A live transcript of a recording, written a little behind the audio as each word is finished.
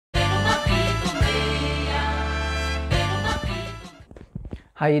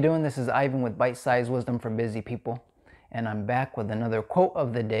How you doing? This is Ivan with Bitesize Wisdom for Busy People, and I'm back with another quote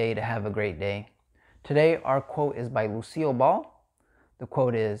of the day to have a great day. Today, our quote is by Lucille Ball. The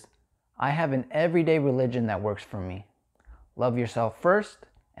quote is, "I have an everyday religion that works for me. Love yourself first,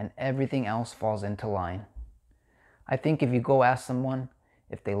 and everything else falls into line." I think if you go ask someone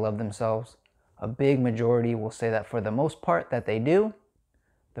if they love themselves, a big majority will say that for the most part that they do.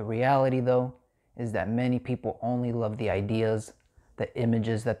 The reality, though, is that many people only love the ideas, the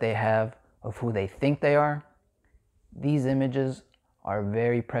images that they have of who they think they are. These images are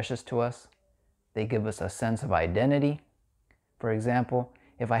very precious to us. They give us a sense of identity. For example,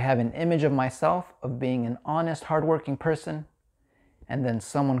 if I have an image of myself of being an honest, hardworking person, and then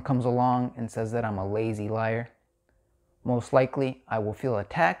someone comes along and says that I'm a lazy liar, most likely I will feel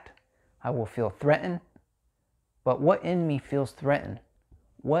attacked, I will feel threatened. But what in me feels threatened?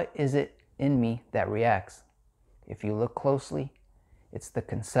 What is it in me that reacts? If you look closely, it's the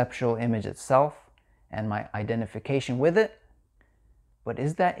conceptual image itself and my identification with it. But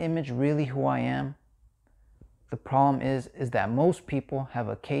is that image really who I am? The problem is that most people have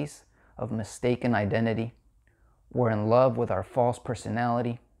a case of mistaken identity. We're in love with our false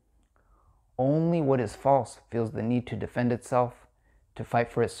personality. Only what is false feels the need to defend itself, to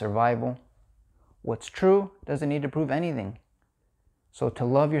fight for its survival. What's true doesn't need to prove anything. So to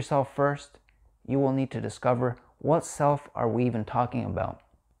love yourself first, you will need to discover what self are we even talking about?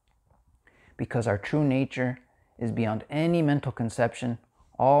 Because our true nature is beyond any mental conception,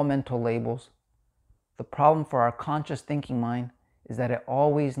 all mental labels. The problem for our conscious thinking mind is that it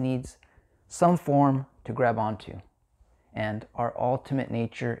always needs some form to grab onto. And our ultimate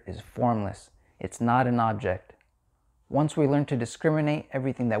nature is formless. It's not an object. Once we learn to discriminate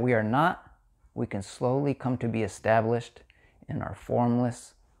everything that we are not, we can slowly come to be established in our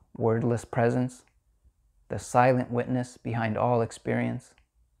formless, wordless presence, the silent witness behind all experience.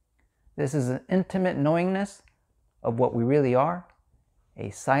 This is an intimate knowingness of what we really are, a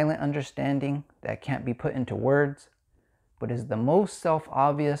silent understanding that can't be put into words, but is the most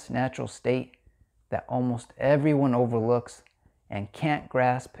self-obvious natural state that almost everyone overlooks and can't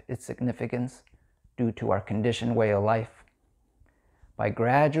grasp its significance due to our conditioned way of life. By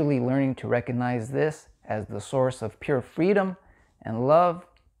gradually learning to recognize this as the source of pure freedom and love,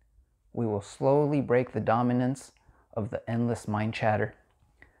 we will slowly break the dominance of the endless mind chatter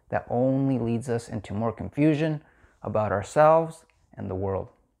that only leads us into more confusion about ourselves and the world.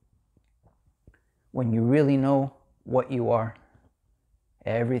 When you really know what you are,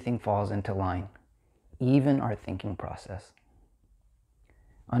 everything falls into line, even our thinking process.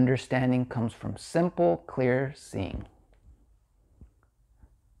 Understanding comes from simple, clear seeing.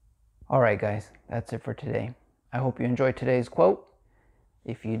 All right, guys, that's it for today. I hope you enjoyed today's quote.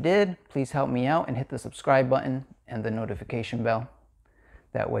 If you did, please help me out and hit the subscribe button and the notification bell.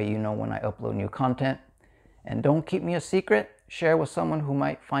 That way you know when I upload new content. And don't keep me a secret. Share with someone who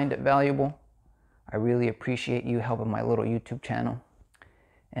might find it valuable. I really appreciate you helping my little YouTube channel.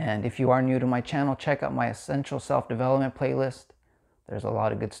 And if you are new to my channel, check out my Essential Self-Development playlist. There's a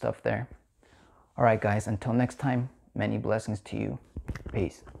lot of good stuff there. All right, guys, until next time, many blessings to you.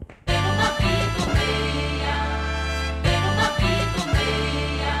 Peace.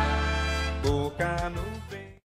 Boca no vento.